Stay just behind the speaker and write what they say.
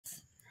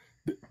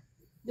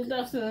Good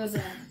afternoon,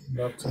 sir.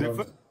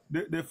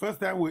 The first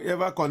time we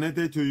ever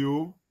connected to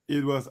you,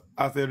 it was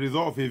as a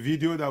result of a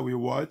video that we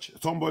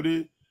watched.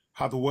 Somebody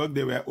had work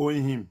they were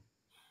owing him.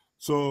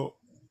 So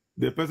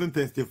the person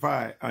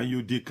testified and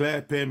you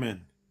declare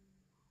payment.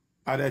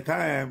 At the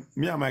time,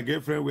 me and my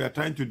girlfriend, we are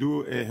trying to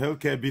do a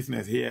healthcare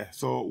business here.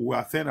 So we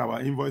are sending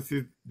our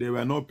invoices. They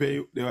were not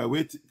paying. They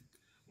were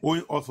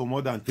owing us for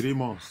more than 3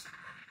 months.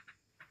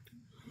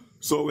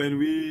 So when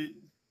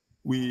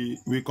we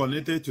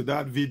connected to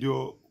that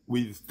video,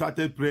 we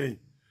started praying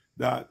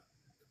that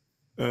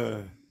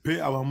pay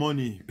our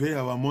money, pay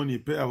our money,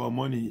 pay our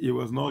money. It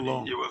was not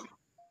long.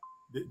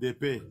 They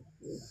pay.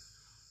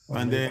 Okay.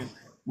 And then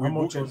we how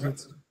much was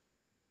it?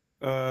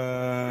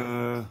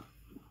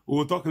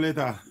 We'll talk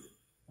later.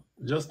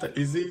 Just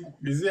is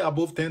it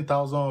above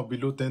 10,000 or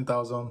below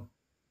 10,000?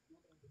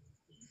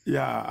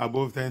 Yeah,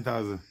 above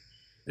 10,000.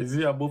 Is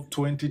it above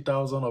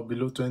 20,000 or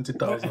below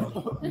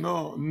 20,000?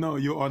 No,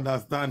 you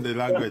understand the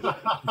language.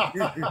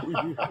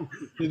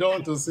 You don't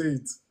want to say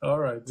it. All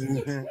right.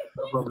 No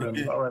problem.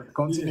 All right,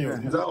 continue.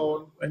 Is that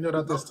all? Any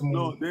other testimony?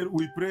 No, then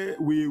we pray,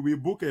 we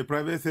book a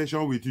private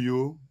session with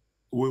you.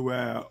 We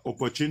were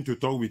opportune to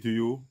talk with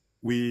you.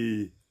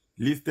 We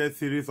listed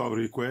series of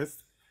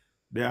requests.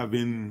 They have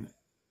been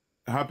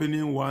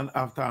happening one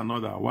after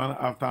another, one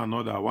after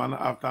another, one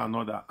after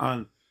another.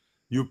 And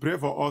you pray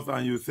for us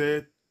and you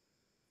said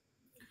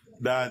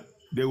that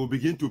they will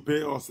begin to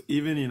pay us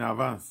even in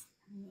advance.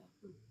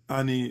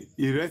 And it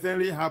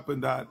recently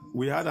happened that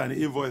we had an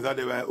invoice that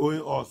they were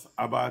owing us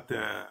about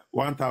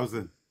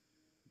 1,000.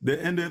 They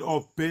ended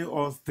up paying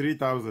us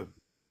 3,000.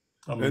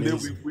 And then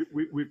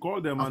we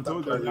called them and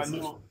told them that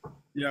no.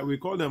 Yeah, we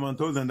called them and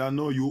told them that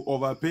no, you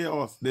overpay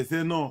us. They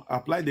say no,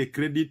 apply the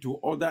credit to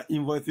other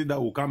invoices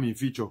that will come in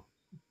future.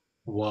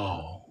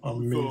 Wow,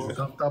 amazing.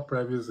 So, after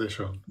private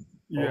session.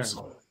 Yeah.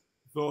 Awesome.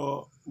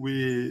 So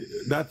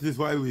that is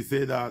why we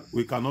say that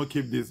we cannot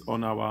keep this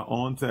on our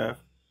own self.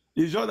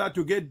 It's just that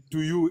to get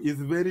to you is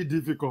very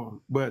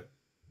difficult. But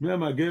me and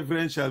my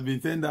girlfriend shall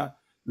be saying that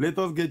let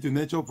us get to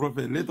Nature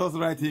Prophet. Let us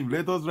write him.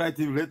 Let us write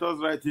him. Let us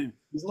write him.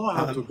 It's not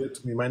hard to get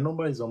to me. My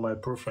number is on my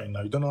profile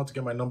now. You don't know how to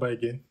get my number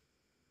again?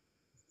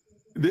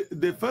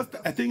 The first,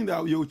 I think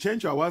that you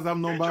change your WhatsApp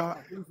number.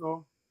 I think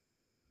so.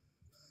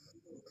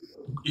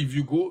 If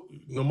you go,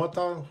 no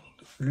matter,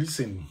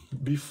 listen,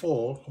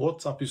 before,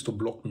 WhatsApp used to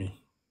block me.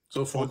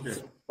 So for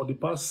the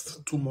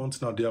past 2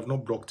 months now, they have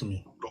not blocked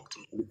me.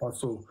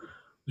 So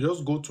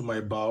just go to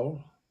my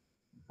bio.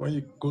 When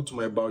you go to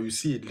my bio, you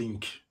see a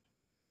link.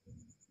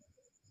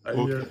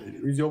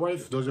 Is your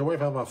wife, does your wife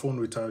have a phone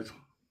with her?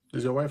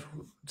 Is your wife,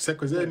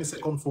 is there any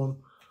second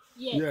phone?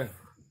 Yeah.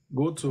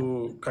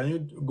 Can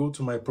you go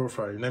to my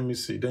profile? Let me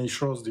see. Then it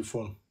shows the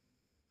phone.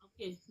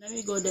 Okay, let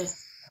me go there.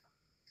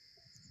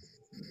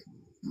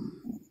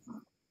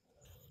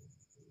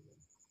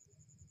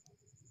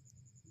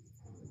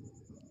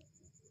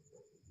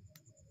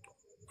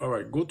 All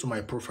right, go to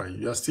my profile.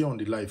 You are still on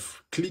the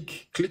live.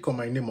 Click on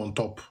my name on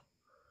top.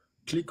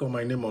 Click on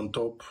my name on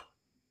top.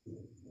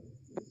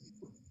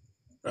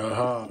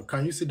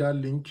 Can you see that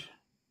link?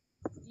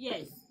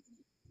 Yes.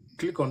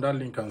 Click on that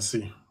link and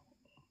see.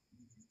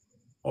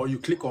 Or you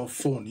click on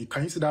phone.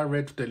 Can you see that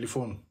red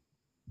telephone?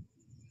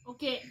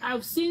 Okay,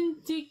 I've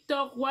seen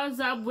TikTok,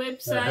 WhatsApp,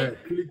 website.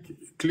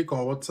 Click on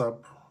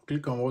WhatsApp.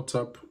 Click on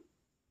WhatsApp.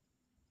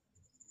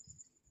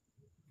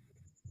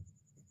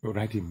 Oh,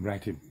 write him.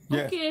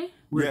 Okay.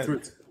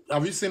 Wait.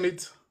 Have you seen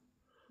it?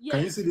 Yes.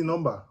 Can you see the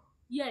number?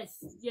 Yes.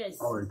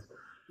 All right.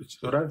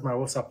 So that's my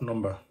WhatsApp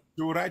number.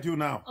 He will write you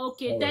now.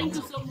 Okay, thank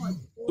you so much.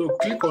 So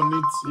click on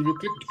it. If you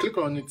click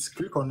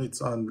on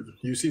it, and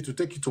you see to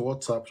take you to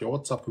WhatsApp, your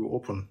WhatsApp will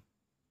open.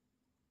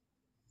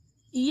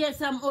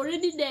 Yes, I'm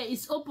already there.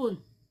 It's open.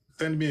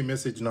 Send me a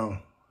message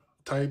now.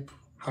 Type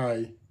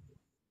hi.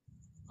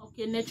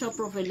 Okay, Nature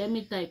Prophet. Let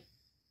me type.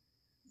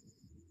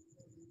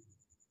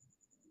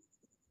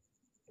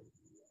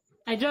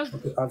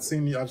 I've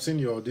seen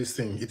your this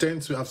thing.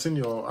 I've seen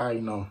your eye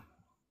now.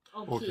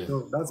 Okay.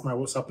 So that's my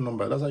WhatsApp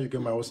number. That's how you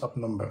get my WhatsApp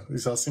number.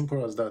 It's as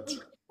simple as that.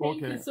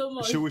 Thank you so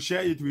much. She will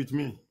share it with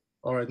me.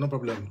 All right, no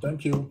problem.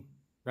 Thank you.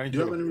 Do you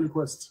have any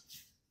requests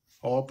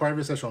or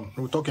private session?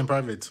 We'll talk in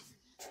private.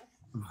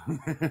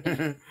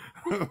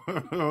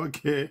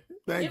 Okay.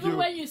 Thank you. Even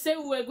when you say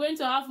we were going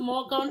to have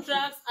more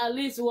contracts, at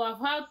least we have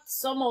had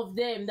some of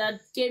them that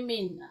came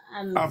in.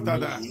 And after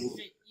that.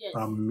 Yes.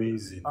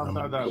 Amazing.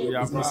 After that, we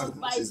have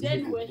by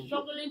then we were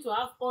struggling to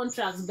have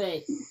contracts,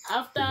 but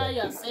after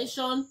your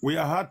session, we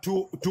had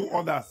two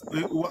others.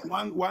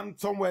 One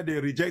somewhere they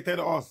rejected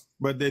us,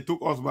 but they took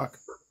us back.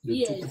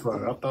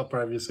 After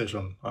private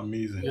session.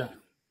 Amazing. Yeah.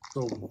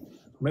 So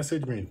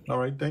message me. All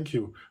right, thank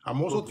you.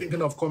 I'm also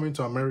thinking of coming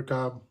to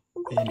America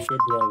in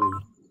February.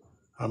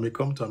 I may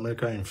come to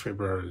America in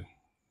February.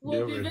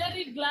 We'll be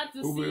very glad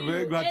to see you.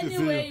 Very glad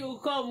Anywhere to see you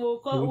come,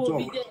 we'll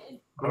be there.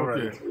 All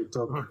right. We'll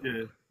talk.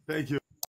 Okay. Thank you.